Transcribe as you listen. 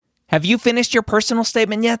Have you finished your personal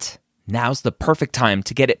statement yet? Now's the perfect time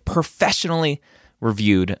to get it professionally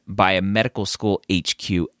reviewed by a medical school HQ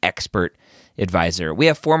expert advisor. We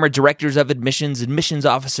have former directors of admissions, admissions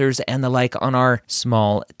officers, and the like on our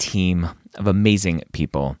small team of amazing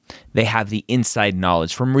people. They have the inside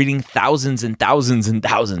knowledge from reading thousands and thousands and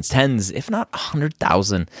thousands, tens, if not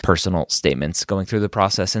 100,000 personal statements, going through the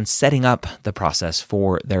process and setting up the process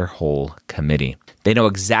for their whole committee. They know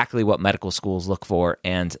exactly what medical schools look for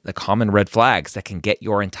and the common red flags that can get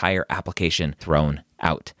your entire application thrown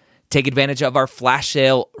out. Take advantage of our flash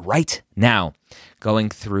sale right now, going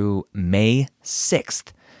through May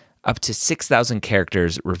 6th, up to 6,000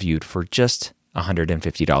 characters reviewed for just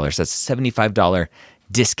 $150. That's a $75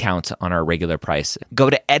 discount on our regular price. Go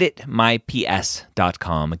to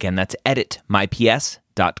editmyps.com. Again, that's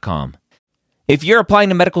editmyps.com. If you're applying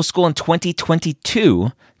to medical school in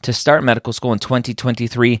 2022 to start medical school in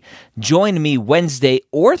 2023, join me Wednesday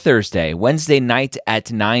or Thursday, Wednesday night at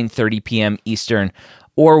 9:30 p.m. Eastern,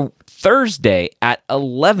 or Thursday at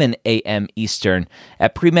 11 a.m. Eastern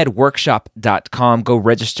at premedworkshop.com. Go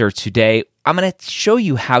register today. I'm going to show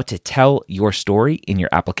you how to tell your story in your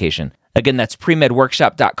application. Again, that's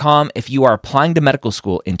premedworkshop.com. If you are applying to medical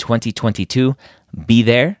school in 2022, be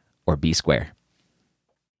there or be square.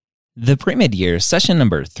 The Pre-Med Year, session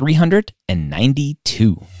number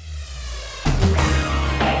 392.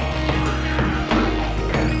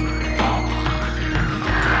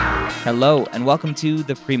 Hello, and welcome to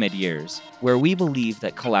the Pre-Med Years, where we believe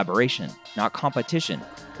that collaboration, not competition,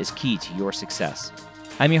 is key to your success.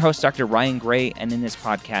 I'm your host, Dr. Ryan Gray, and in this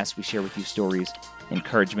podcast, we share with you stories,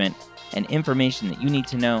 encouragement, and information that you need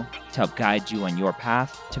to know to help guide you on your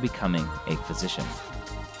path to becoming a physician.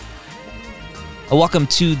 Welcome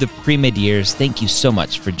to the Pre-Med Years. Thank you so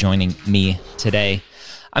much for joining me today.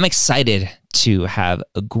 I'm excited to have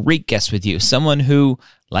a great guest with you, someone who,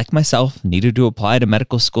 like myself, needed to apply to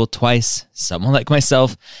medical school twice. Someone like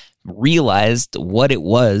myself realized what it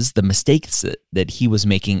was, the mistakes that he was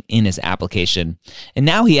making in his application. And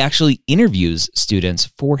now he actually interviews students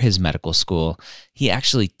for his medical school. He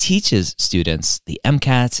actually teaches students the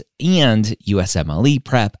MCAT and USMLE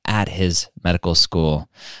prep at his medical school.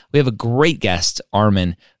 We have a great guest,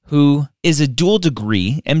 Armin, who is a dual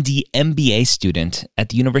degree MD MBA student at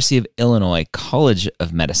the University of Illinois College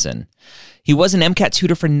of Medicine. He was an MCAT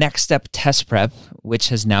tutor for Next Step Test Prep, which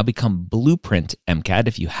has now become Blueprint MCAT.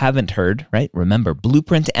 If you haven't heard, right? Remember,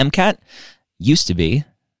 Blueprint MCAT used to be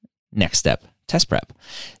Next Step Test Prep.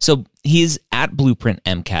 So he's at Blueprint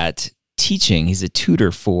MCAT teaching. He's a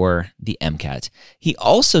tutor for the MCAT. He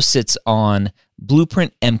also sits on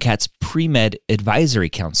Blueprint MCAT's Pre-Med Advisory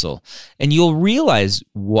Council. And you'll realize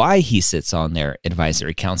why he sits on their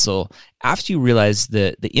advisory council after you realize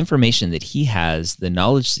the information that he has, the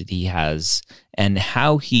knowledge that he has, and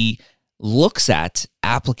how he looks at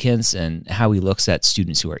applicants and how he looks at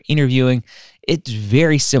students who are interviewing. It's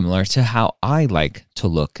very similar to how I like to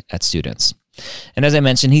look at students. And as I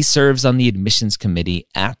mentioned, he serves on the admissions committee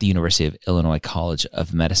at the University of Illinois College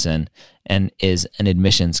of Medicine and is an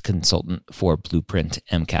admissions consultant for Blueprint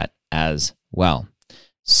MCAT as well.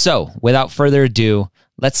 So, without further ado,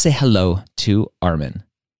 let's say hello to Armin.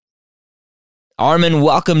 Armin,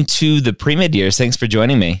 welcome to the Pre-Med Years. Thanks for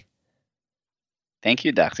joining me. Thank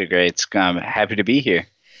you, Dr. Gray. I'm happy to be here.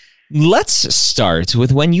 Let's start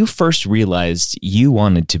with when you first realized you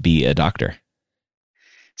wanted to be a doctor.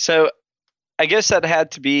 So, I guess that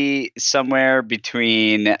had to be somewhere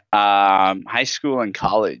between high school and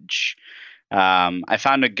college. I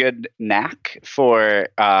found a good knack for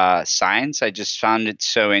science. I just found it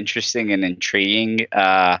so interesting and intriguing,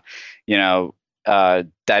 diving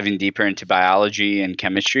deeper into biology and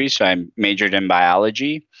chemistry. So I majored in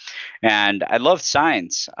biology, and I loved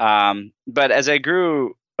science. But as I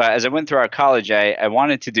went through our college, I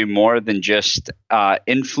wanted to do more than just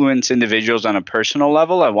influence individuals on a personal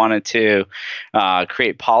level. I wanted to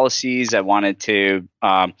create policies. I wanted to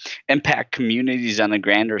impact communities on a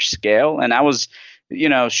grander scale. And I was,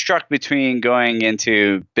 struck between going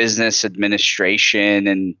into business administration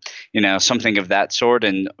and, something of that sort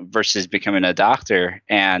and versus becoming a doctor.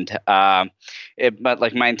 And but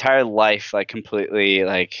my entire life, completely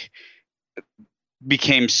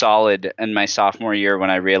became solid in my sophomore year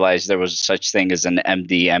when I realized there was such thing as an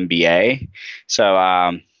MD MBA. So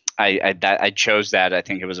I chose that. I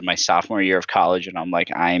think it was my sophomore year of college, and I'm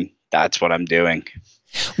like, that's what I'm doing.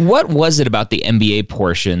 What was it about the MBA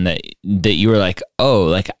portion that you were like,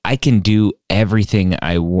 I can do everything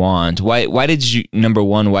I want? Why did you, number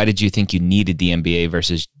one, why did you think you needed the MBA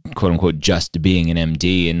versus quote unquote just being an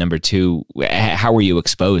MD? And number two, how were you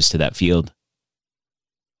exposed to that field?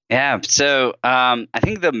 Yeah. So I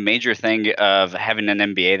think the major thing of having an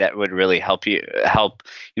MBA that would really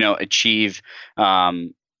achieve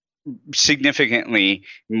um, significantly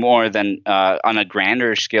more than on a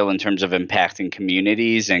grander scale in terms of impacting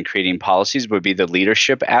communities and creating policies would be the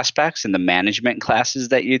leadership aspects and the management classes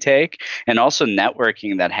that you take, and also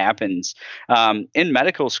networking that happens in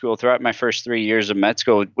medical school throughout my first 3 years of med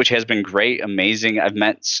school, which has been great, amazing. I've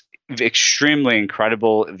met extremely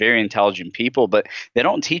incredible, very intelligent people, but they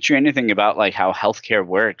don't teach you anything about like how healthcare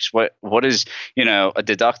works. What is, a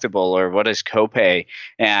deductible, or what is copay,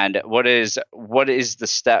 and what is the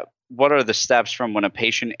step. What are the steps from when a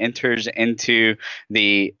patient enters into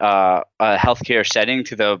the healthcare setting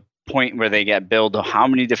to the point where they get billed? How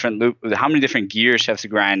many different gears have to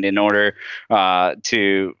grind in order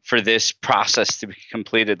for this process to be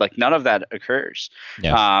completed? Like, none of that occurs.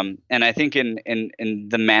 Yeah. And I think in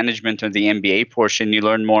the management of the MBA portion, you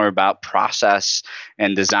learn more about process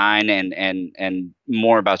and design, and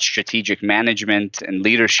more about strategic management and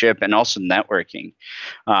leadership, and also networking.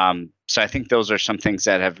 So I think those are some things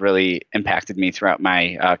that have really impacted me throughout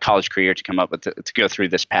my college career to come up with to go through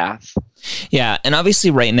this path. Yeah. And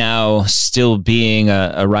obviously right now, still being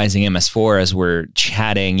a rising MS4 as we're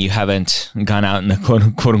chatting, you haven't gone out in the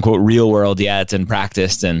quote unquote real world yet and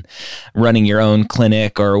practiced and running your own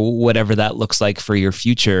clinic or whatever that looks like for your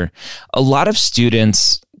future. A lot of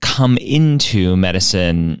students come into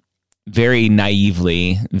medicine very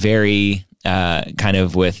naively, very kind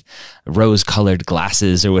of with rose-colored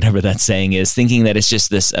glasses or whatever that saying is, thinking that it's just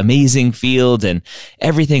this amazing field and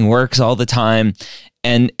everything works all the time.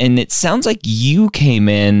 And it sounds like you came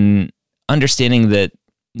in understanding that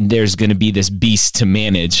there's going to be this beast to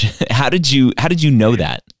manage. How did you know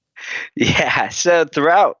that? Yeah. So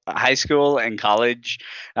throughout high school and college,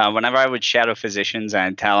 whenever I would shadow physicians and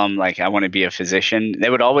I'd tell them like I want to be a physician, they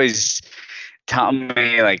would always tell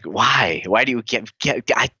me like, why do you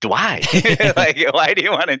why like, why do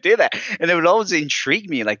you want to do that? And it would always intrigue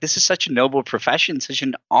me, like, this is such a noble profession, such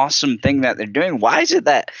an awesome thing that they're doing. Why is it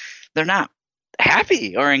that they're not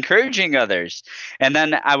happy or encouraging others? And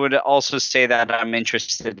then I would also say that I'm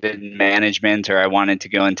interested in management, or I wanted to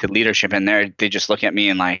go into leadership, and they just look at me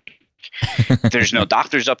and like, there's no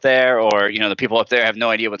doctors up there, or the people up there have no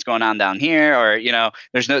idea what's going on down here, or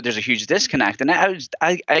there's a huge disconnect. And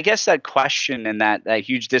I guess that question and that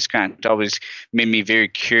huge disconnect always made me very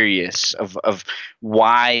curious of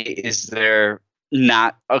why is there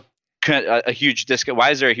not a huge disconnect? Why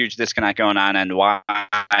is there a huge disconnect going on, and why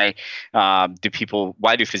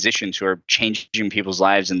do physicians who are changing people's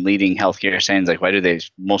lives and leading healthcare settings, like, why do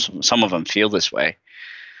some of them feel this way?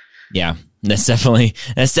 Yeah, that's definitely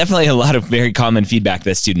a lot of very common feedback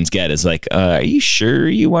that students get is like, are you sure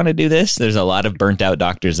you want to do this? There's a lot of burnt out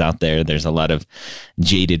doctors out there. There's a lot of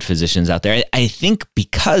jaded physicians out there. I think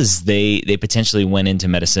because they potentially went into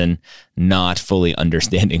medicine not fully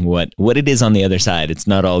understanding what it is on the other side. It's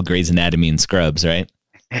not all Grey's Anatomy and Scrubs, right?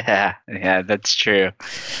 Yeah, that's true.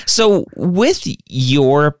 So with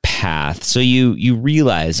your path, so you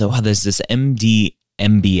realize, there's this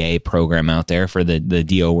MBA program out there for the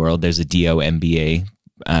DO world. There's a DO MBA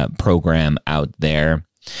program out there.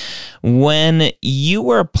 When you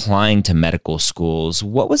were applying to medical schools,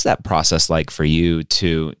 what was that process like for you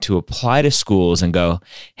to apply to schools and go,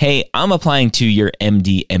 hey, I'm applying to your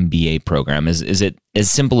MD MBA program? Is it as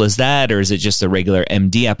simple as that, or is it just a regular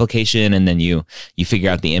MD application and then you figure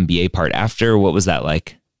out the MBA part after? What was that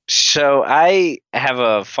like? So I have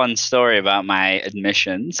a fun story about my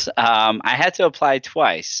admissions. I had to apply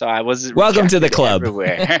twice, so I was welcome to the club.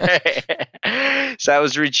 Everywhere. So I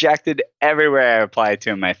was rejected everywhere I applied to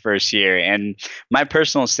in my first year, and my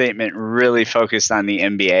personal statement really focused on the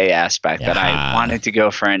MBA aspect. That I wanted to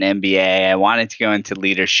go for an MBA. I wanted to go into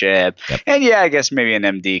leadership, and I guess maybe an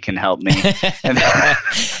MD can help me. And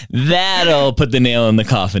that'll put the nail in the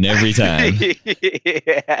coffin every time.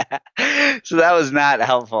 Yeah. So that was not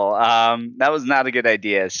helpful. That was not a good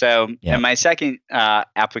idea. So in my second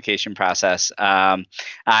application process,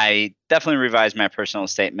 I definitely revised my personal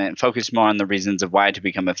statement, focused more on the reasons of why to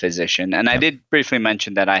become a physician. And I did briefly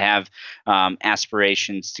mention that I have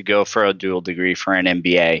aspirations to go for a dual degree for an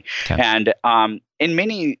MBA. Okay. And in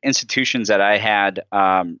many institutions that I had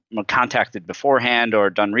contacted beforehand or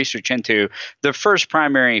done research into, the first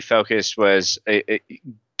primary focus was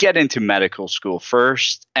get into medical school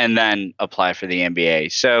first and then apply for the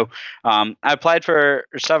MBA. So I applied for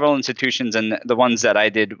several institutions, and the ones that I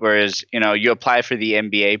did was, you apply for the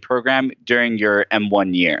MBA program during your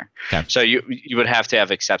M1 year. Okay. So you would have to have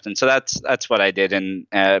acceptance. So that's what I did. And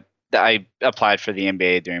I applied for the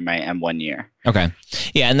MBA during my M1 year. Okay.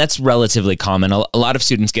 Yeah. And that's relatively common. A lot of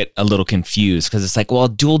students get a little confused because it's like, well,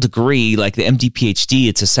 dual degree, like the MD PhD,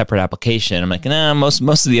 it's a separate application. I'm like, nah,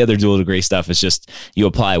 most of the other dual degree stuff is just you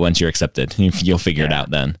apply once you're accepted. You'll figure it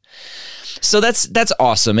out then. So that's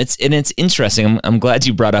awesome. It's interesting. I'm glad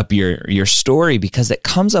you brought up your story because it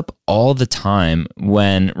comes up all the time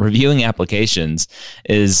when reviewing applications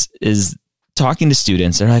is talking to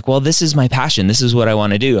students. They're like, well, this is my passion. This is what I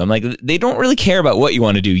want to do. I'm like, they don't really care about what you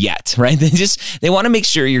want to do yet, right? They want to make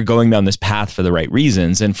sure you're going down this path for the right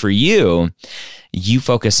reasons. And for you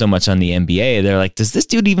focus so much on the MBA. They're like, does this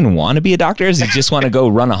dude even want to be a doctor? Or does he just want to go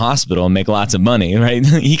run a hospital and make lots of money, right?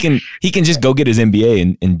 He can just go get his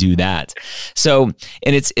MBA and do that. So,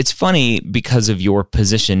 and it's funny because of your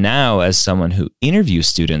position now as someone who interviews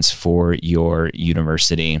students for your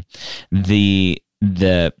university,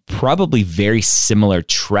 the probably very similar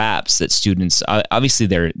traps that students, obviously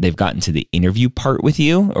they've gotten to the interview part with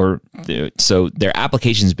you, so their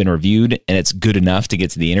application's been reviewed and it's good enough to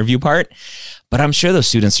get to the interview part. But I'm sure those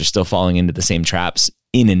students are still falling into the same traps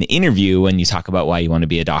in an interview when you talk about why you want to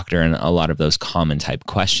be a doctor and a lot of those common type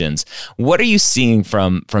questions. What are you seeing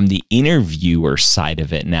from the interviewer side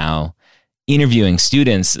of it now, interviewing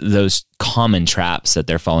students, those common traps that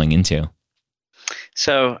they're falling into?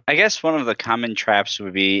 So I guess one of the common traps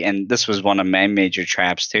would be, and this was one of my major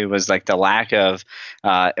traps too, was like the lack of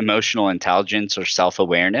emotional intelligence or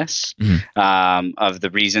self-awareness of the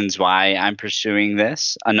reasons why I'm pursuing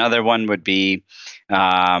this. Another one would be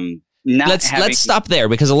let's stop there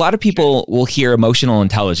because a lot of people will hear emotional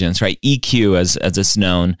intelligence, right? EQ as it's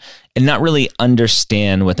known, and not really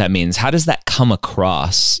understand what that means. How does that come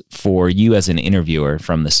across for you as an interviewer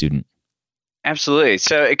from the student? Absolutely.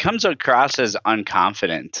 So it comes across as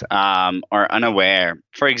unconfident or unaware.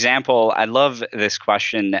 For example, I love this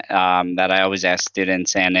question that I always ask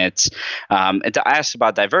students, and it's asked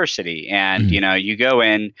about diversity. And you go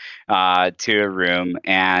in to a room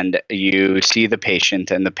and you see the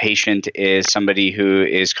patient, and the patient is somebody who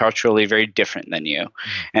is culturally very different than you,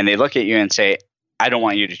 and they look at you and say, "I don't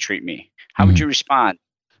want you to treat me." How would you respond?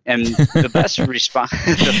 And the best response,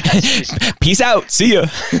 peace out, see ya.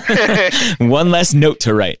 One less note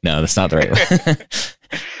to write. No, that's not the right way.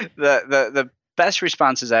 The best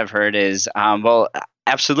responses I've heard is, well,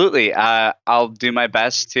 absolutely. I'll do my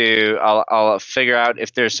best to. I'll figure out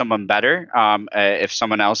if there's someone better. If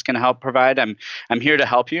someone else can help provide, I'm here to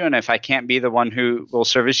help you. And if I can't be the one who will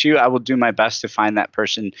service you, I will do my best to find that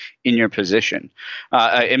person in your position,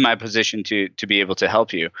 in my position to be able to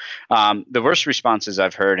help you. The worst responses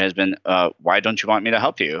I've heard has been, "Why don't you want me to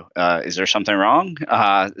help you? Is there something wrong?"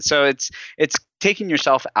 So it's taking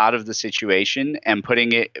yourself out of the situation and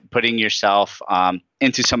putting yourself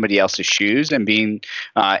into somebody else's shoes and being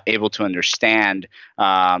able to understand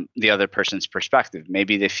the other person's perspective.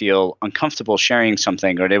 Maybe they feel uncomfortable sharing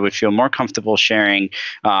something, or they would feel more comfortable sharing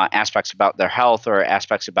aspects about their health or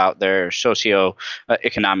aspects about their socioeconomic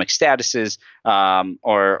statuses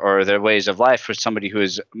or their ways of life with somebody who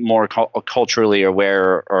is more culturally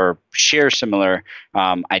aware or share similar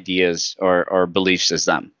ideas or beliefs as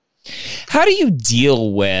them. How do you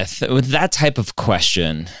deal with that type of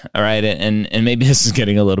question? All right. And maybe this is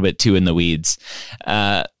getting a little bit too in the weeds.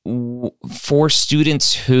 For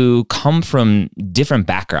students who come from different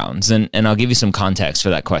backgrounds, and I'll give you some context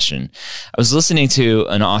for that question. I was listening to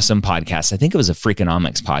an awesome podcast. I think it was a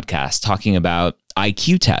Freakonomics podcast talking about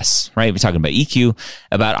IQ tests, right? We're talking about EQ,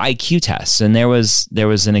 about IQ tests. And there was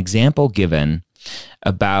an example given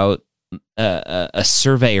about a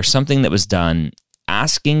survey or something that was done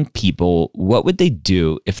asking people what would they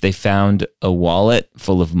do if they found a wallet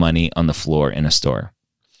full of money on the floor in a store.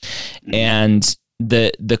 And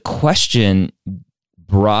the question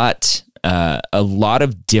brought a lot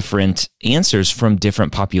of different answers from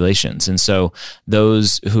different populations. And so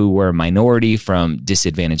those who were minority from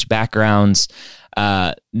disadvantaged backgrounds,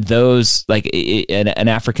 those like an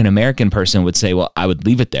African-American person would say, well, I would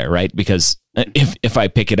leave it there, right? Because if I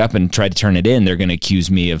pick it up and try to turn it in, they're going to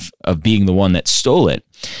accuse me of being the one that stole it.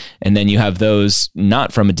 And then you have those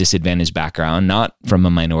not from a disadvantaged background, not from a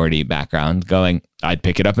minority background going, I'd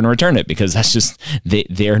pick it up and return it because that's just,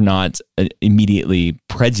 they're not immediately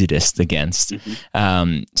prejudiced against.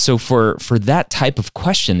 So for that type of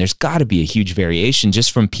question, there's got to be a huge variation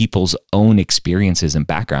just from people's own experiences and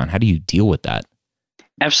background. How do you deal with that?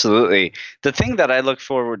 Absolutely. The thing that I look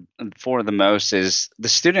forward for the most is the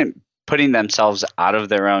student putting themselves out of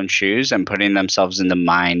their own shoes and putting themselves in the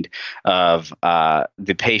mind of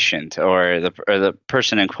the patient or the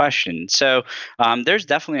person in question. So there's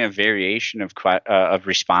definitely a variation of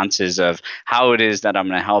responses of how it is that I'm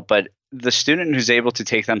going to help, but the student who's able to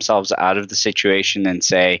take themselves out of the situation and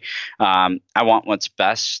say, I want what's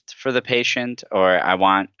best for the patient, or I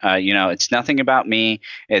want, it's nothing about me.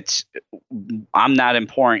 I'm not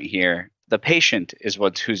important here. The patient is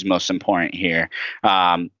who's most important here.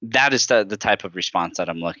 That is the type of response that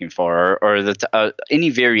I'm looking for, or any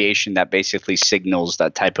variation that basically signals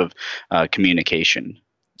that type of communication.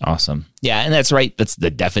 Awesome. Yeah, and that's right. That's the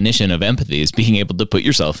definition of empathy, is being able to put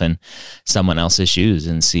yourself in someone else's shoes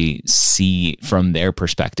and see from their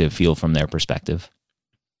perspective, feel from their perspective.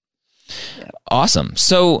 Yeah. Awesome.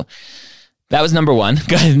 So that was number one.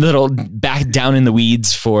 Got a little back down in the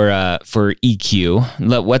weeds for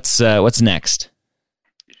EQ. What's next?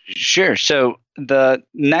 Sure. So the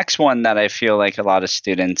next one that I feel like a lot of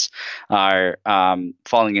students are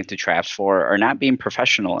falling into traps for are not being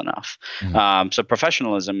professional enough. Mm-hmm. So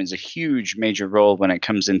professionalism is a huge, major role when it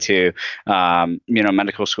comes into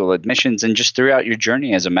medical school admissions and just throughout your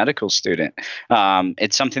journey as a medical student.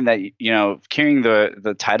 It's something that carrying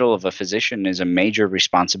the title of a physician is a major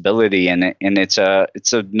responsibility, and it's a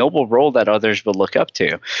noble role that others will look up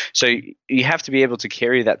to. So you have to be able to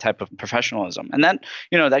carry that type of professionalism, and that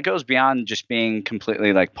that goes beyond just being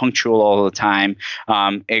completely like punctual all the time.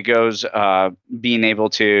 It goes being able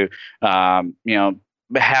to have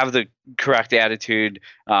the correct attitude,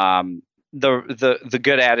 the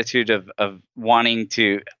good attitude of wanting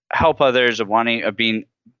to help others, of being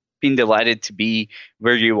delighted to be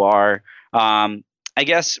where you are. I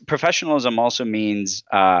guess professionalism also means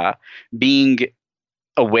being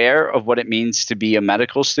aware of what it means to be a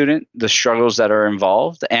medical student, the struggles that are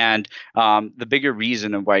involved, and the bigger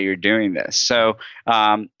reason of why you're doing this. So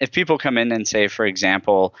if people come in and say, for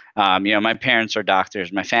example, my parents are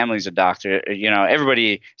doctors, my family's a doctor,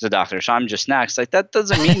 everybody is a doctor, so I'm just next. Like, that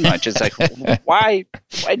doesn't mean much. It's like, why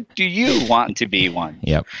do you want to be one?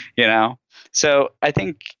 Yep. So I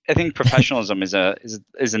think professionalism is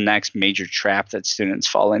a next major trap that students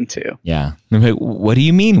fall into. Yeah. What do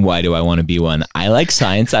you mean? Why do I want to be one? I like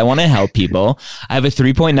science. I want to help people. I have a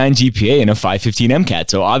 3.9 GPA and a 515 MCAT,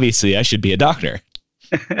 so obviously I should be a doctor.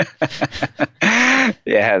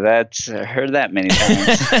 Yeah, I heard that many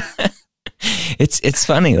times. It's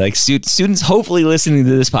funny. Like students hopefully listening to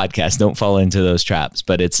this podcast don't fall into those traps,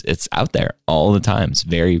 but it's out there all the time. It's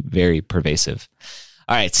very, very pervasive.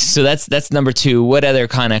 All right, so that's number two. What other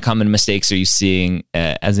kind of common mistakes are you seeing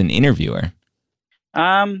as an interviewer?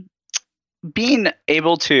 Being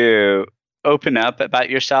able to open up about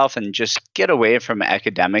yourself and just get away from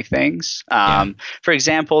academic things. For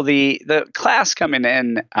example, the class coming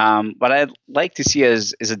in, what I'd like to see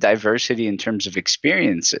is a diversity in terms of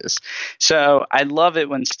experiences. So I love it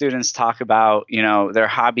when students talk about, their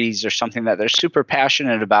hobbies or something that they're super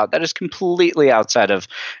passionate about that is completely outside of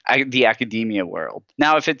the academia world.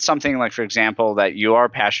 Now, if it's something like, for example, that you are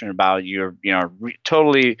passionate about, you're,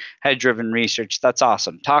 totally head-driven research, that's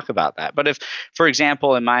awesome. Talk about that. But if, for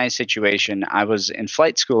example, in my situation, I was in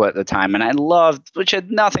flight school at the time, and I loved, which had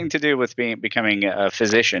nothing to do with becoming a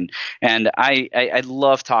physician, and I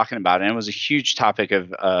loved talking about it. And it was a huge topic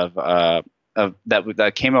of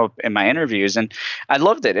that came up in my interviews, and I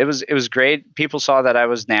loved it. It was great. People saw that I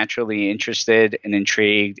was naturally interested and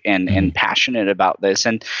intrigued and passionate about this.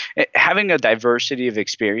 And having a diversity of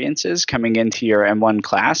experiences coming into your M1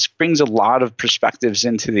 class brings a lot of perspectives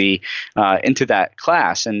into that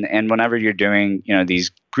class. And whenever you're doing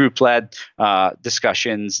these group-led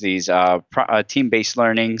discussions, these team-based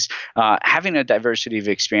learnings, having a diversity of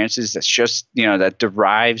experiences that's just that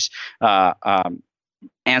derives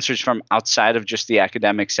answers from outside of just the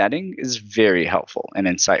academic setting is very helpful and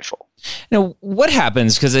insightful. Now, what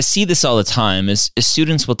happens, because I see this all the time, is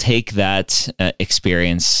students will take that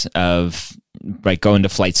experience of going to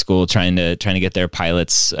flight school, trying to get their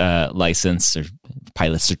pilot's license or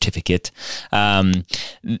pilot certificate, and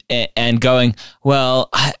going, well,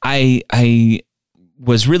 I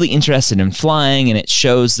was really interested in flying, and it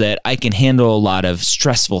shows that I can handle a lot of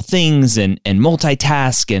stressful things and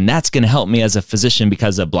multitask, and that's going to help me as a physician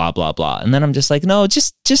because of blah, blah, blah. And then I'm just like, no,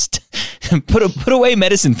 just put away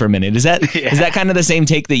medicine for a minute. Is that kind of the same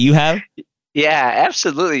take that you have? Yeah,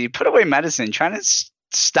 absolutely. Put away medicine.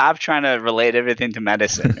 Stop trying to relate everything to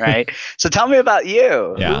medicine, right? So tell me about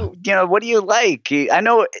you. Yeah. What do you like? I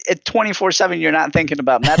know at 24/7 you're not thinking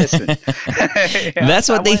about medicine. That's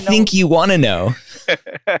what they think you want to know.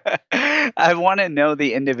 I want to know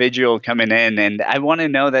the individual coming in, and I want to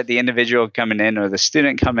know that the individual coming in or the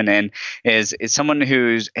student coming in is someone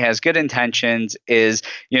who's has good intentions, is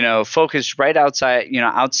focused right outside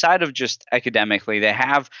outside of just academically. They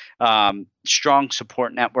have strong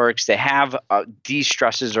support networks. They have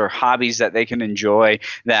de-stresses or hobbies that they can enjoy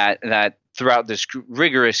that throughout this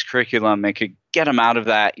rigorous curriculum, it could get them out of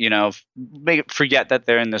that, forget that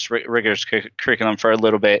they're in this rigorous curriculum for a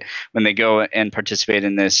little bit when they go and participate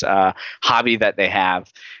in this hobby that they have.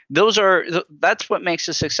 That's what makes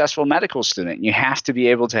a successful medical student. You have to be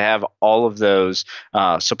able to have all of those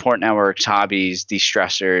support networks, hobbies,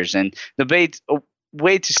 de-stressors, and the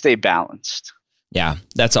way to stay balanced. Yeah,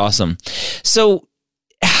 that's awesome. So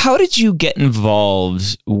how did you get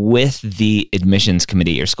involved with the admissions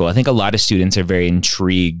committee at your school? I think a lot of students are very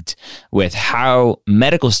intrigued with how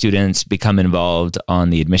medical students become involved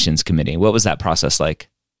on the admissions committee. What was that process like?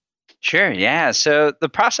 Sure. Yeah. So the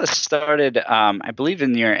process started, I believe,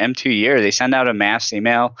 in your M2 year. They send out a mass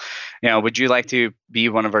email. Would you like to be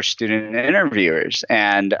one of our student interviewers?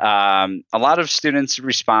 And a lot of students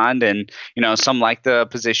respond, and some like the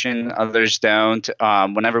position, others don't.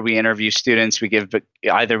 Whenever we interview students, we give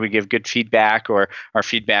good feedback, or our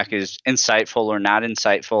feedback is insightful or not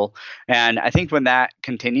insightful. And I think when that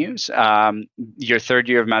continues, your third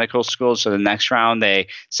year of medical school, so the next round, they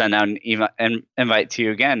send out an invite to you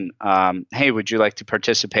again. Hey, would you like to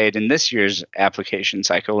participate in this year's application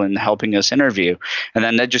cycle and helping us interview? And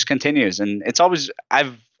then that just continues. And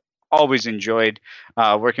I've always enjoyed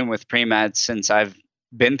working with pre-med since I've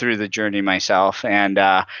been through the journey myself. And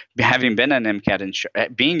having been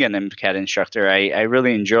being an MCAT instructor, I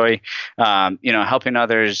really enjoy, helping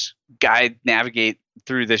others navigate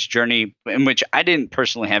through this journey in which I didn't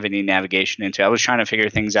personally have any navigation into. I was trying to figure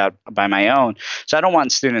things out by my own. So I don't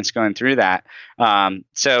want students going through that.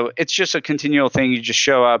 So it's just a continual thing. You just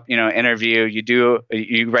show up, interview,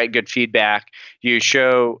 you write good feedback, you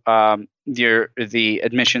show the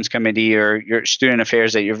admissions committee or your student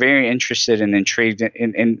affairs that you're very interested and intrigued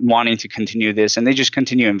in wanting to continue this, and they just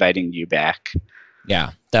continue inviting you back.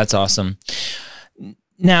 Yeah, that's awesome.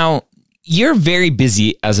 Now, you're very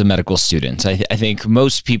busy as a medical student. I think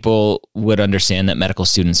most people would understand that medical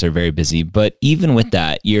students are very busy, but even with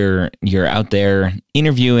that, you're out there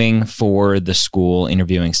interviewing for the school,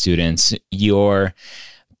 interviewing students. You're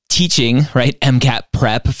teaching, right, MCAT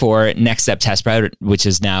prep for Next Step Test Prep, which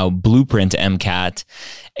is now Blueprint MCAT,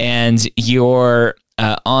 and you're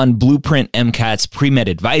on Blueprint MCAT's Pre-Med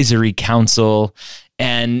Advisory Council.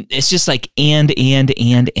 And it's just like, and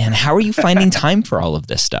how are you finding time for all of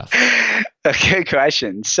this stuff? Okay,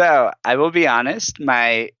 question. So I will be honest,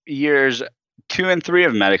 my years 2 and 3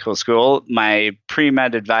 of medical school, my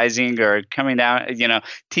pre-med advising or coming down,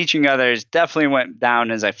 teaching others definitely went down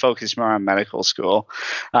as I focused more on medical school.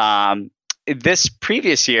 This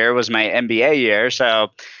previous year was my MBA year. So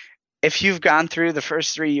if you've gone through the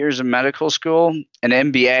first 3 years of medical school, an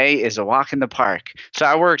MBA is a walk in the park. So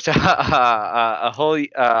I worked a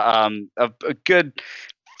good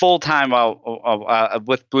full-time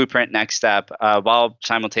with Blueprint Next Step while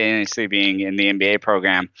simultaneously being in the MBA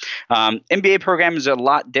program. MBA program is a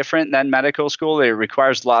lot different than medical school. It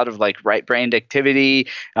requires a lot of right-brained activity.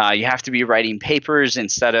 You have to be writing papers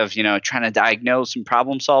instead of trying to diagnose and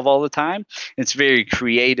problem solve all the time. It's very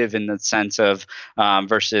creative in the sense of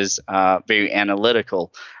versus very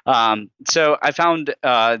analytical. So I found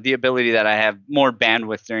the ability that I have more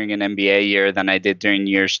bandwidth during an MBA year than I did during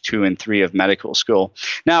years 2 and 3 of medical school.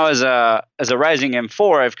 Now, as a rising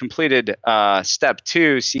M4, I've completed step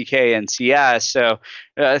 2, CK and CS. So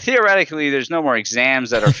theoretically, there's no more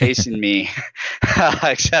exams that are facing me,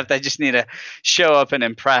 except I just need to show up and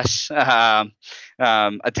impress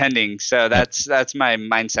attending. So that's my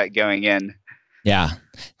mindset going in. Yeah.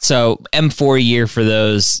 So M4 year for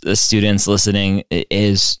those students listening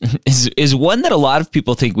is one that a lot of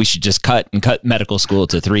people think we should just cut medical school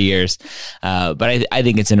to 3 years. But I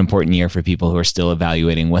think it's an important year for people who are still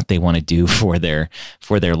evaluating what they want to do for their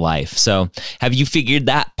life. So have you figured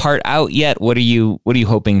that part out yet? What are you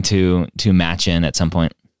hoping to match in at some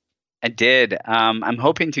point? I did. I'm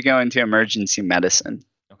hoping to go into emergency medicine.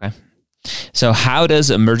 Okay. So how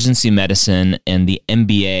does emergency medicine and the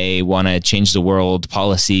MBA want to change the world,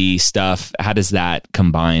 policy stuff? How does that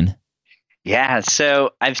combine? Yeah,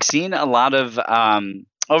 so I've seen a lot of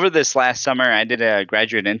over this last summer, I did a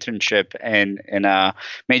graduate internship in a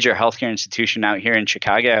major healthcare institution out here in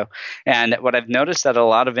Chicago. And what I've noticed that a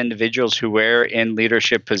lot of individuals who were in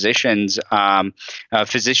leadership positions,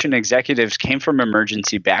 physician executives, came from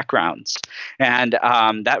emergency backgrounds. And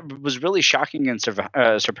that was really shocking and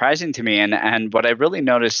surprising to me. And what I really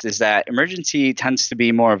noticed is that emergency tends to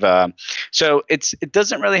be more of it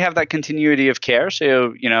doesn't really have that continuity of care.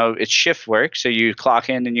 So, it's shift work. So you clock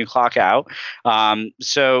in and you clock out.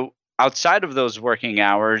 So outside of those working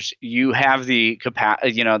hours, you have the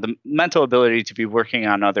the mental ability to be working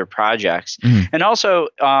on other projects, and also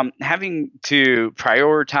having to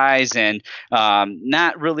prioritize and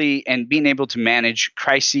not really and being able to manage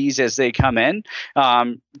crises as they come in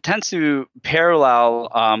tends to parallel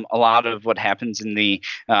a lot of what happens in the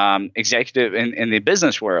executive in the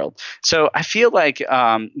business world. So I feel like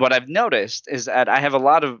what I've noticed is that I have a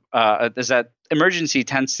lot of emergency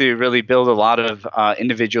tends to really build a lot of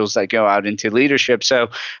individuals that go out into leadership. So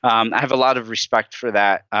I have a lot of respect for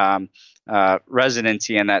that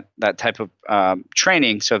residency and that type of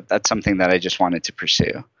training. So that's something that I just wanted to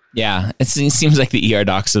pursue. Yeah, it seems like the ER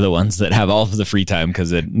docs are the ones that have all of the free time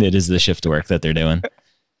because it is the shift work that they're doing.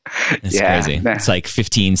 It's crazy. It's like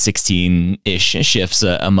 15, 16-ish shifts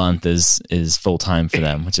a month is full time for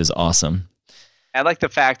them, which is awesome. I like the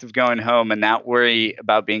fact of going home and not worry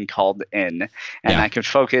about being called in, and I can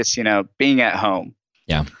focus, being at home.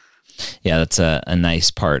 Yeah. Yeah, that's a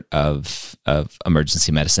nice part of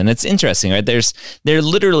emergency medicine. It's interesting, right? There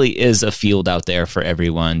literally is a field out there for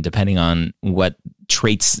everyone, depending on what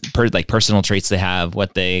traits, like personal traits they have,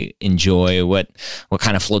 what they enjoy, what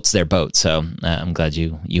kind of floats their boat. So I'm glad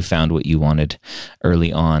you found what you wanted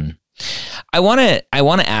early on. I want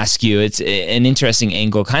to ask you, it's an interesting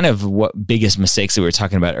angle, kind of what biggest mistakes that we were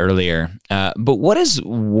talking about earlier. But what is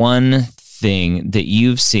one thing that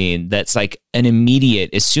you've seen that's like an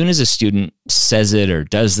immediate, as soon as a student says it or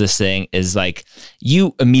does this thing, is like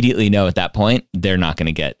you immediately know at that point they're not going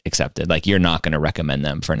to get accepted. Like you're not going to recommend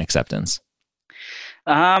them for an acceptance.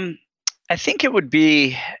 I think it would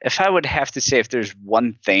be, if I would have to say, if there's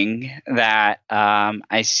one thing that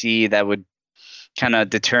I see that would kind of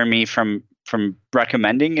deter me from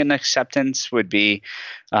recommending an acceptance, would be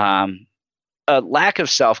a lack of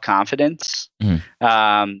self-confidence.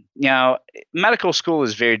 Medical school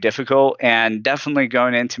is very difficult, and definitely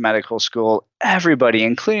going into medical school, everybody,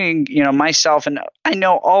 including, myself, and I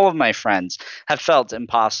know all of my friends, have felt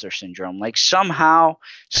imposter syndrome. Like somehow,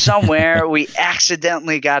 somewhere, we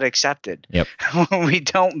accidentally got accepted. Yep. We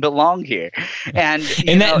don't belong here. And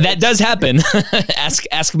that does happen.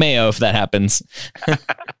 Ask Mayo if that happens.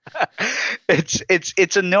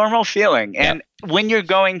 It's a normal feeling. And when you're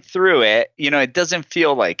going through it, it doesn't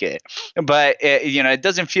feel like it, but it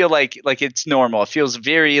doesn't feel like it's normal. It feels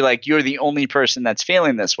very like you're the only person that's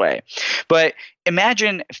feeling this way. But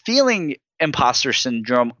imagine feeling imposter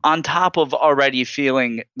syndrome on top of already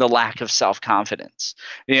feeling the lack of self-confidence.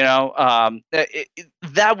 That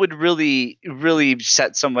would really, really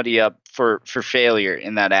set somebody up for failure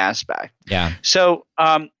in that aspect. Yeah. So,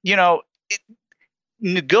 I'm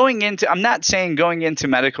not saying going into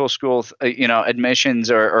medical school, admissions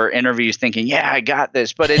or interviews thinking, yeah, I got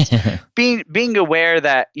this, but it's being aware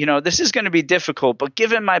that, this is going to be difficult, but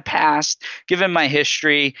given my past, given my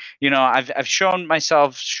history, I've shown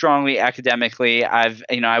myself strongly academically. I've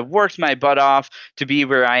worked my butt off to be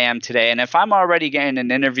where I am today. And if I'm already getting an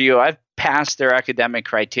interview, I've passed their academic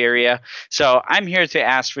criteria. So I'm here to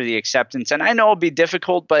ask for the acceptance. And I know it'll be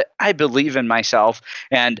difficult, but I believe in myself.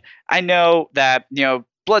 And I know that,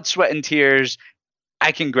 blood, sweat, and tears,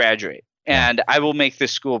 I can graduate. And I will make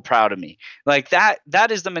this school proud of me. Like that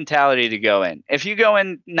is the mentality to go in. If you go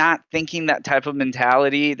in not thinking that type of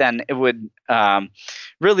mentality, then it would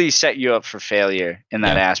really set you up for failure in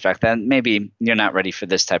that aspect. Then maybe you're not ready for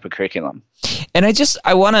this type of curriculum. And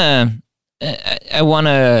I want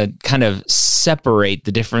to kind of separate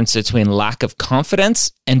the difference between lack of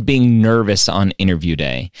confidence and being nervous on interview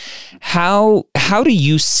day. How do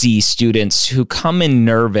you see students who come in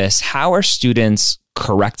nervous? How are students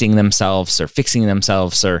correcting themselves or fixing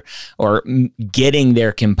themselves or getting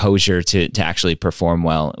their composure to actually perform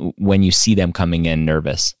well when you see them coming in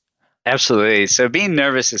nervous? Absolutely. So being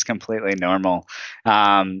nervous is completely normal.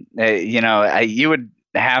 You would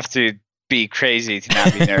have to be crazy to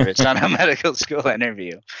not be nervous on a medical school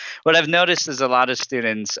interview. What I've noticed is a lot of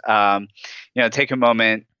students, take a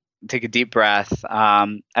moment, take a deep breath.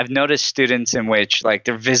 I've noticed students in which like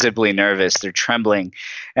they're visibly nervous, they're trembling,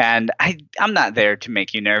 and I'm not there to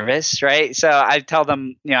make you nervous, right? So I tell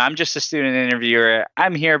them, I'm just a student interviewer.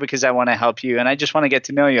 I'm here because I want to help you, and I just want to get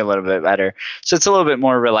to know you a little bit better. So it's a little bit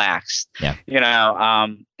more relaxed, Yeah.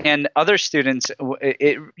 And other students,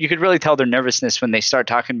 you could really tell their nervousness when they start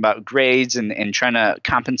talking about grades and trying to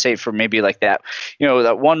compensate for maybe like that,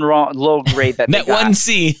 that one low grade that that one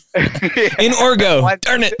C in Orgo.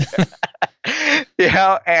 Darn it.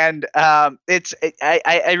 And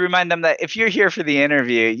I remind them that if you're here for the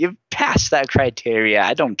interview, you've passed that criteria.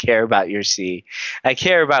 I don't care about your C. I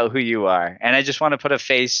care about who you are. And I just want to put a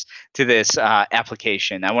face to this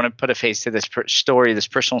application. I want to put a face to this story, this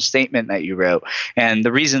personal statement that you wrote, and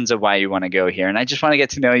the reasons of why you want to go here. And I just want to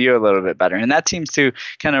get to know you a little bit better. And that seems to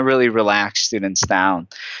kind of really relax students down.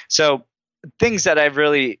 So things that I've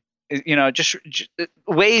really just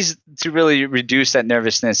ways to really reduce that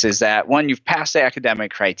nervousness is that, one, you've passed the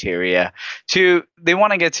academic criteria. Two, they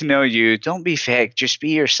want to get to know you. Don't be fake. Just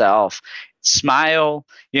be yourself. Smile.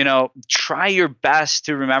 Try your best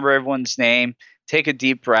to remember everyone's name. Take a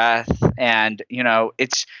deep breath. And,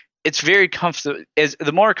 it's very comfortable.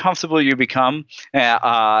 The more comfortable you become,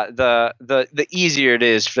 the easier it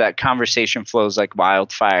is for that conversation flows like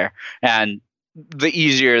wildfire. And the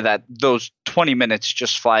easier that those 20 minutes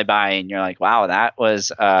just fly by and you're like, wow, that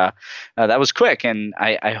was quick. And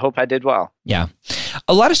I hope I did well. Yeah.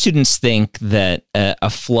 A lot of students think that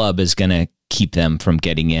a flub is going to keep them from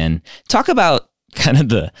getting in. Talk about kind of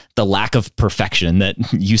the lack of perfection that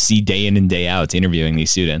you see day in and day out interviewing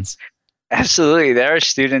these students. Absolutely. There are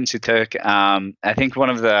students who took, I think one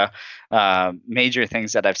of the major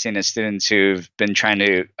things that I've seen is students who've been trying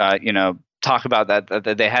to, talk about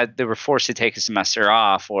that they were forced to take a semester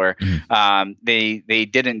off, or they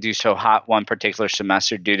didn't do so hot one particular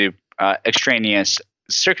semester due to extraneous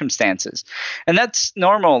circumstances, and that's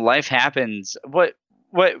normal. Life happens. What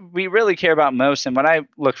we really care about most and what I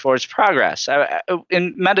look for is progress.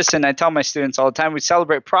 In medicine, I tell my students all the time, we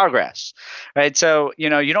celebrate progress, right? So, you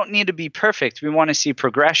don't need to be perfect. We want to see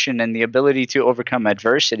progression and the ability to overcome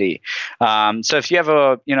adversity. So if you have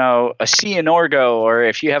a C in Orgo, or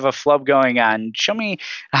if you have a flub going on, show me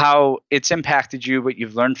how it's impacted you, what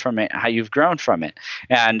you've learned from it, how you've grown from it,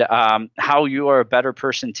 and how you are a better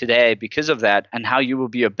person today because of that, and how you will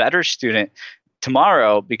be a better student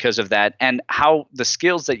tomorrow because of that, and how the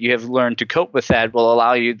skills that you have learned to cope with that will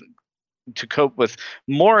allow you to cope with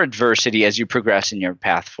more adversity as you progress in your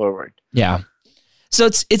path forward. Yeah. So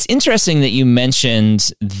it's interesting that you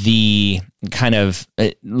mentioned the kind of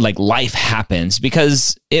like life happens,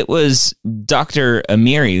 because it was Dr.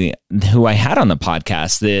 Amiri who I had on the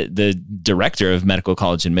podcast, the director of medical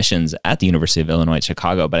college admissions at the University of Illinois at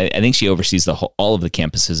Chicago, but I think she oversees all of the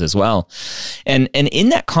campuses as well. And in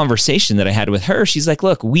that conversation that I had with her, she's like,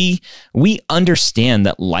 look, we understand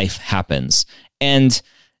that life happens, and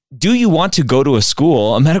do you want to go to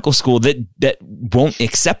a medical school that won't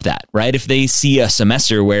accept that, right? If they see a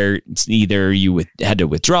semester where it's either you had to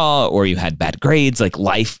withdraw or you had bad grades, like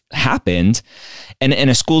life happened, and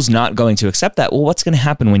a school's not going to accept that, well, what's going to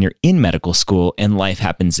happen when you're in medical school and life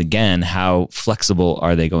happens again? How flexible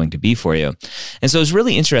are they going to be for you? And so it was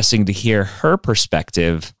really interesting to hear her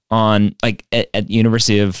perspective on, like, at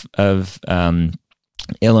University of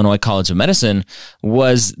Illinois College of Medicine,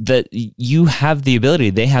 was that they have the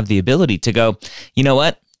ability to go, you know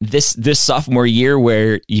what, this sophomore year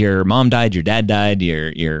where your mom died, your dad died,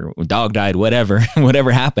 your dog died, whatever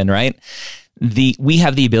happened, right? We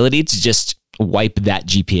have the ability to just wipe that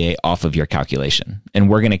GPA off of your calculation, and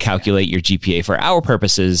we're going to calculate your GPA for our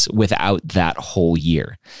purposes without that whole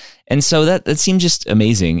year. And so that seemed just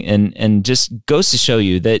amazing, and just goes to show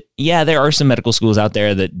you that, yeah, there are some medical schools out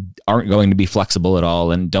there that aren't going to be flexible at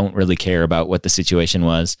all and don't really care about what the situation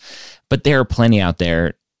was. But there are plenty out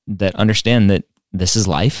there that understand that this is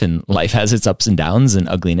life, and life has its ups and downs and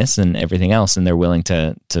ugliness and everything else, and they're willing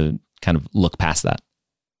to kind of look past that.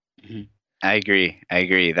 Mm-hmm. I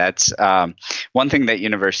agree. That's one thing that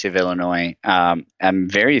University of Illinois I'm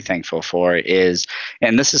very thankful for is,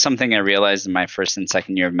 and this is something I realized in my first and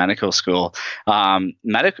second year of medical school,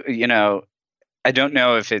 I don't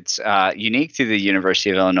know if it's unique to the University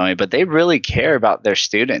of Illinois, but they really care about their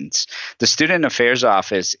students. The Student Affairs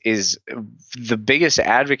Office is the biggest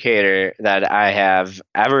advocator that I have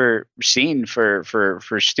ever seen for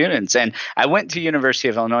students. And I went to University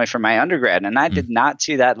of Illinois for my undergrad, and I did not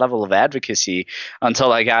see that level of advocacy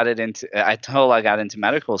until I got into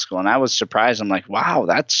medical school. And I was surprised. I'm like, wow,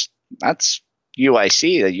 that's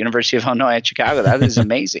UIC, the University of Illinois at Chicago. That is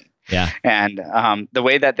amazing. Yeah. And the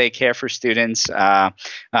way that they care for students,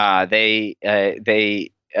 they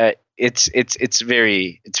it's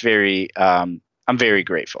very I'm very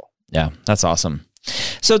grateful. Yeah, that's awesome.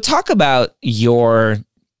 So talk about your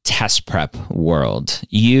test prep world.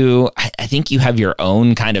 I think you have your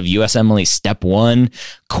own kind of USMLE Step 1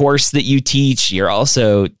 course that you teach. You're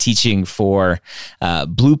also teaching for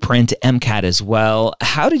Blueprint MCAT as well.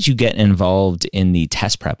 How did you get involved in the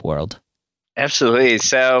test prep world? Absolutely.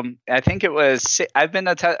 So I think it was, I've been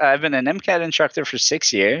an MCAT instructor for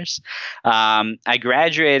 6 years. I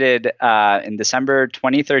graduated in December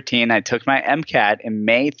 2013. I took my MCAT in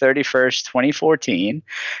May 31st, 2014.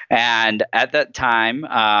 And at that time,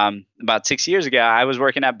 about 6 years ago, I was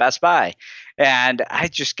working at Best Buy. And I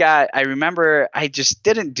remember I just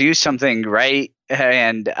didn't do something right.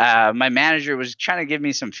 And my manager was trying to give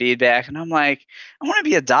me some feedback. And I'm like, I want to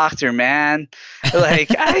be a doctor, man. Like,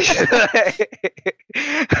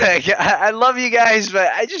 I love you guys,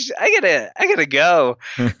 but I gotta go.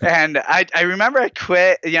 And I remember I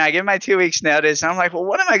quit. I gave my 2 weeks notice. And I'm like, well,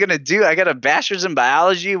 what am I gonna do? I got a bachelor's in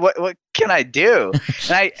biology. What can I do?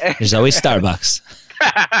 And there's always Starbucks.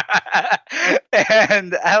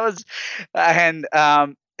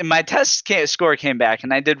 And my test score came back,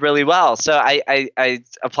 and I did really well. So I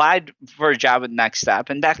applied for a job with Next Step,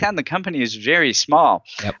 and back then the company was very small.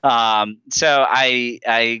 Yep. So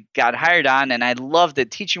I got hired on, and I loved it.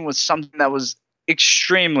 Teaching was something that was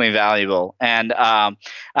extremely valuable, and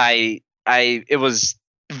it was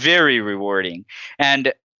very rewarding.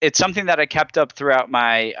 And it's something that I kept up throughout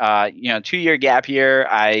my 2-year gap year.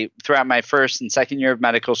 Throughout my first and second year of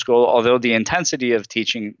medical school, although the intensity of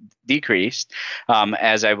teaching decreased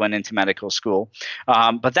as I went into medical school.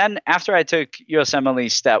 But then after I took USMLE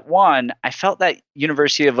Step 1, I felt that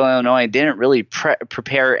University of Illinois didn't really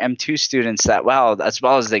prepare M2 students that well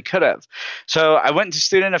as they could have. So I went to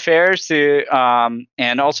student affairs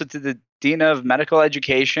and also to the Dean of Medical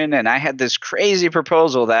Education, and I had this crazy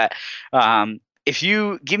proposal that if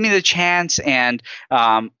you give me the chance and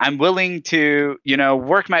I'm willing to,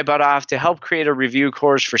 work my butt off to help create a review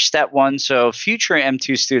course for Step 1 so future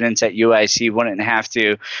M2 students at UIC wouldn't have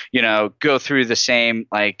to, go through the same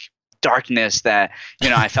darkness that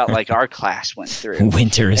I felt like our class went through.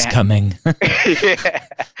 Winter is coming. Yeah,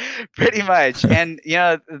 pretty much. And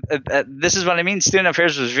this is what I mean. Student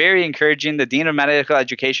Affairs was very encouraging. The Dean of Medical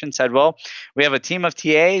Education said, well, we have a team of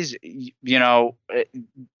TAs,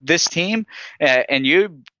 this team, and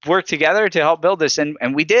you work together to help build this.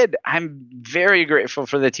 And we did. I'm very grateful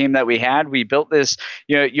for the team that we had. We built this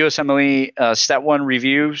USMLE Step 1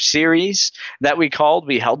 review series that we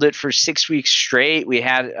held it for 6 weeks straight. We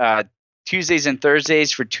had Tuesdays and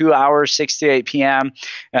Thursdays for 2 hours, 6 to 8 p.m.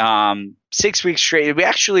 6 weeks straight.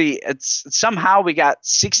 Somehow we got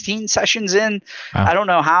 16 sessions in. Wow. I don't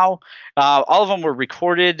know how. All of them were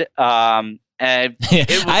recorded. I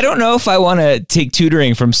don't know if I want to take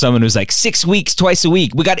tutoring from someone who's like 6 weeks, twice a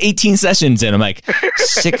week. We got 18 sessions in. I'm like,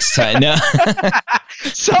 6 times. No.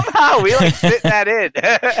 Somehow we fit that in.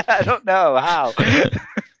 I don't know how.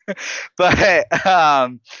 But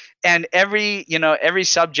and every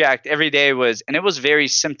subject every day was very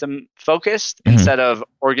symptom focused instead of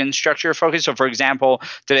organ structure focused. So for example,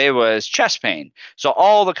 today was chest pain. So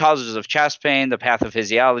all the causes of chest pain, the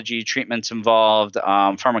pathophysiology, treatments involved,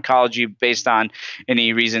 pharmacology based on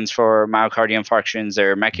any reasons for myocardial infarctions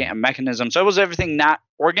or mechanism. So it was everything not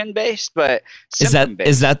organ based, but symptom based.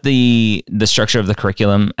 Is that the structure of the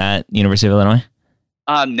curriculum at University of Illinois?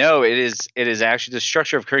 No, it is actually the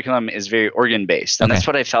structure of curriculum is very organ based, and that's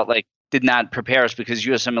what I felt like did not prepare us because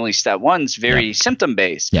USMLE Step 1 is very symptom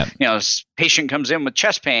based. Yep. Patient comes in with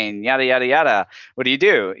chest pain, yada yada yada. What do you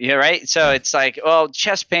do? Yeah, right. So it's like, well,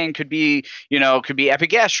 chest pain could be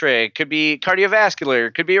epigastric, could be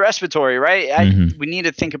cardiovascular, could be respiratory, right? We need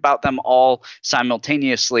to think about them all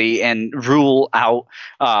simultaneously and rule out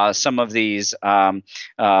some of these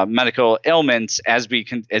medical ailments as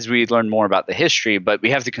we learn more about the history. But we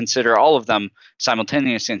have to consider all of them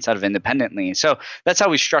simultaneously instead of independently. So that's how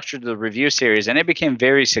we structured the review series, and it became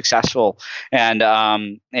very successful. And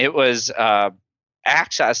it was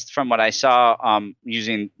accessed, from what I saw,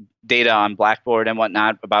 using data on Blackboard and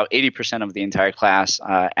whatnot. About 80% of the entire class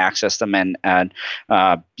accessed them and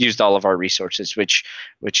used all of our resources, which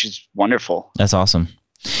is wonderful. That's awesome.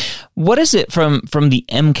 What is it from the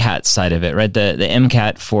MCAT side of it, right? The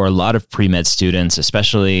MCAT for a lot of pre-med students,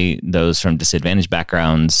 especially those from disadvantaged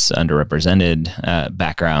backgrounds, underrepresented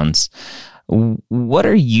backgrounds. What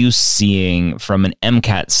are you seeing from an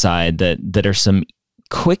MCAT side that are some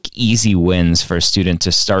quick, easy wins for a student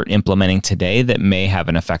to start implementing today that may have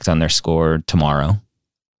an effect on their score tomorrow?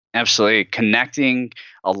 Absolutely. Connecting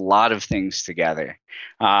a lot of things together.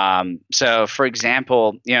 So, for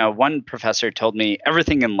example, one professor told me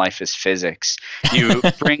everything in life is physics. You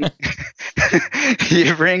bring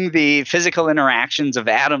you bring the physical interactions of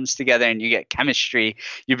atoms together, and you get chemistry.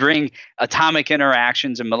 You bring atomic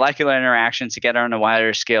interactions and molecular interactions together on a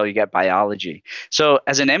wider scale, you get biology. So,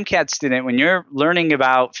 as an MCAT student, when you're learning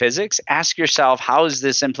about physics, ask yourself, how is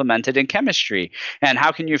this implemented in chemistry, and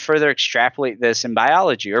how can you further extrapolate this in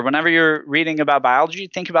biology? Or whenever you're reading about biology,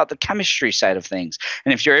 think about the chemistry side of things.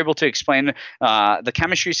 And if you're able to explain the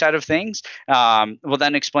chemistry side of things, we'll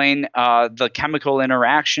then explain the chemical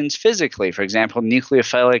interactions physically. For example,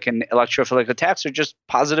 nucleophilic and electrophilic attacks are just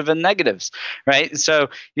positive and negatives, right? So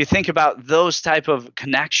you think about those type of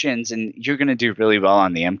connections, and you're going to do really well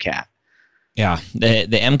on the MCAT. Yeah, the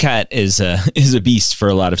MCAT is a beast for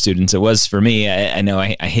a lot of students. It was for me. I know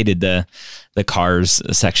I hated the cars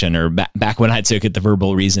section, or back when I took it, the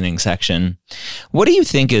verbal reasoning section. What do you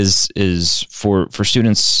think is for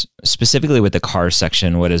students specifically with the cars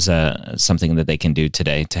section? What is something that they can do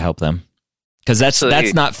today to help them? Because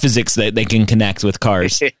that's not physics that they can connect with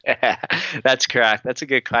cars. Yeah, that's correct. That's a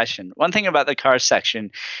good question. One thing about the cars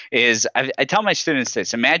section is I tell my students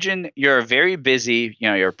this. Imagine you're very busy,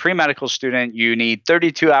 you're a pre-medical student, you need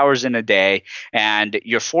 32 hours in a day, and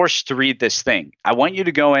you're forced to read this thing. I want you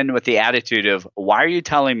to go in with the attitude of, why are you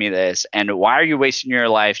telling me this? And why are you wasting your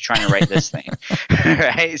life trying to write this thing?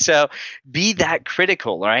 Right? So be that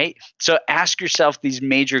critical, right? So ask yourself these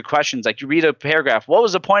major questions. Like, you read a paragraph, what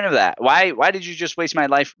was the point of that? Why did you just waste my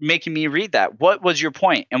life making me read that? What was your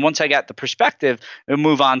point? And once I got the perspective, we'll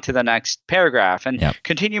move on to the next paragraph, and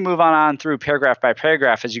continue move on through paragraph by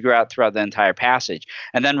paragraph as you go out throughout the entire passage,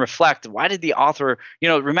 and then reflect, why did the author,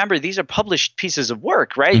 remember, these are published pieces of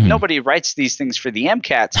work, right? Mm-hmm. Nobody writes these things for the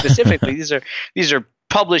MCAT specifically. These are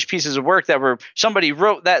published pieces of work that somebody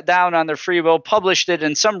wrote that down on their free will, published it,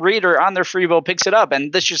 and some reader on their free will picks it up,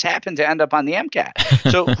 and this just happened to end up on the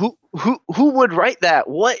MCAT. So who would write that?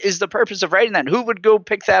 What is the purpose of writing that? Who would go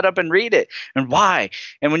pick that up and read it, and why?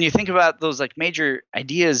 And when you think about those like major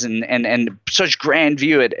ideas and such grand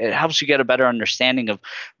view, it helps you get a better understanding of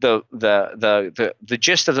the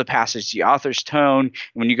gist of the passage, the author's tone. And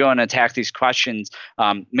when you go and attack these questions,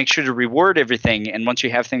 make sure to reword everything. And once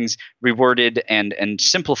you have things reworded and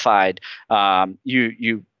simplified,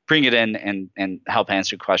 you bring it in and help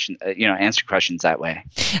answer questions that way.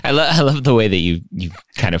 I love the way that you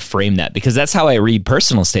kind of frame that, because that's how I read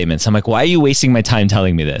personal statements. I'm like, why are you wasting my time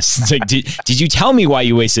telling me this? It's like, did you tell me why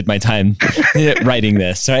you wasted my time writing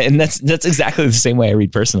this? Right? And that's exactly the same way I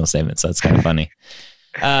read personal statements. So it's kind of funny.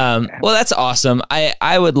 Well, that's awesome.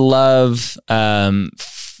 I would love,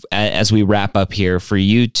 as we wrap up here, for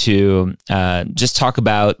you to just talk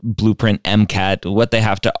about Blueprint MCAT, what they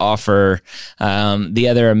have to offer, the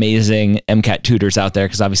other amazing MCAT tutors out there,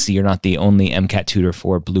 because obviously you're not the only MCAT tutor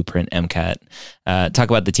for Blueprint MCAT. Talk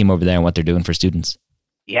about the team over there and what they're doing for students.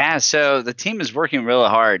 Yeah, so the team is working really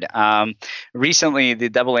hard. Recently, the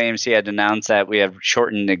AAMC had announced that we have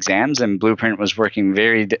shortened exams, and Blueprint was working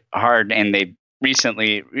very hard, and they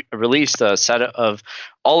recently released a set of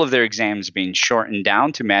all of their exams being shortened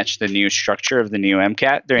down to match the new structure of the new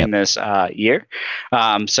MCAT during this year.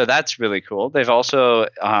 So that's really cool. They've also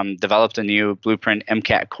developed a new Blueprint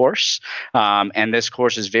MCAT course, and this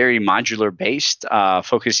course is very modular based,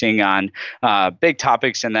 focusing on big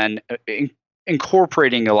topics and then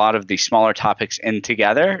incorporating a lot of the smaller topics in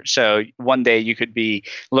together. So one day you could be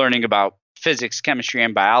learning about physics, chemistry,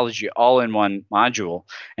 and biology all in one module.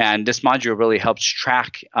 And this module really helps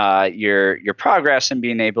track your progress and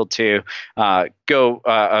being able to go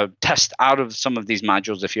test out of some of these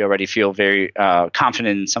modules if you already feel very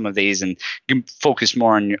confident in some of these, and you can focus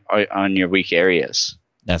more on your weak areas.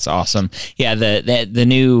 That's awesome. Yeah, the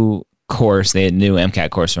new course, the new MCAT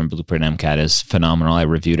course from Blueprint MCAT is phenomenal. I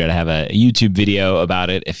reviewed it. I have a YouTube video about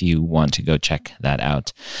it if you want to go check that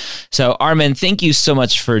out. So Armin, thank you so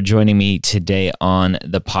much for joining me today on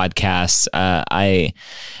the podcast. I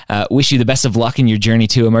wish you the best of luck in your journey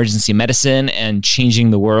to emergency medicine and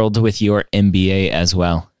changing the world with your MBA as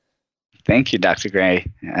well. Thank you, Dr. Gray.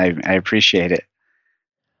 I appreciate it.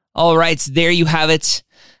 All right, there you have it.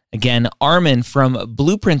 Again, Armin from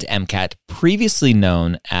Blueprint MCAT, previously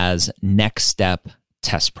known as Next Step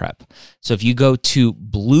Test Prep. So if you go to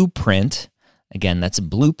Blueprint, again, that's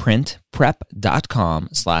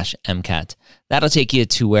blueprintprep.com/MCAT. That'll take you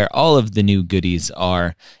to where all of the new goodies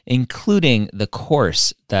are, including the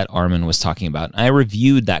course that Armin was talking about. I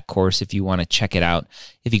reviewed that course if you want to check it out.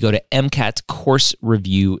 If you go to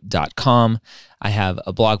mcatcoursereview.com, I have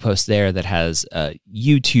a blog post there that has a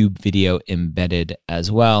YouTube video embedded as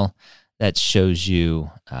well that shows you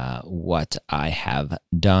what I have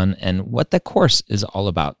done and what the course is all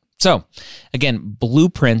about. So again,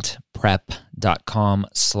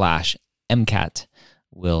 blueprintprep.com/MCAT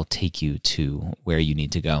will take you to where you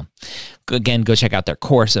need to go. Again, go check out their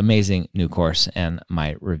course, amazing new course, and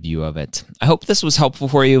my review of it. I hope this was helpful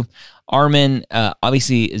for you. Armin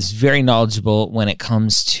obviously is very knowledgeable when it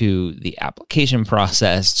comes to the application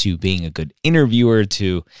process, to being a good interviewer,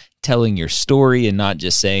 to telling your story and not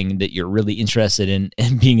just saying that you're really interested in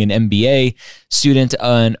being an MBA student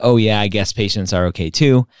and, oh yeah, I guess patients are okay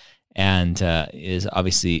too. And is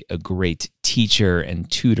obviously a great teacher and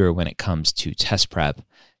tutor when it comes to test prep,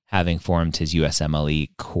 having formed his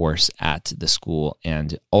USMLE course at the school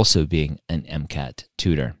and also being an MCAT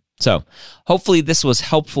tutor. So hopefully this was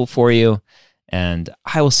helpful for you, and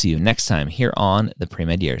I will see you next time here on the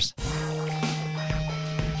Pre-Med Years.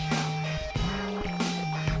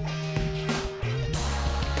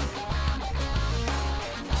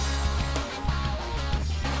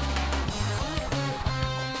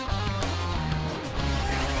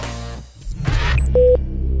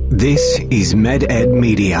 This is MedEd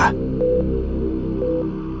Media.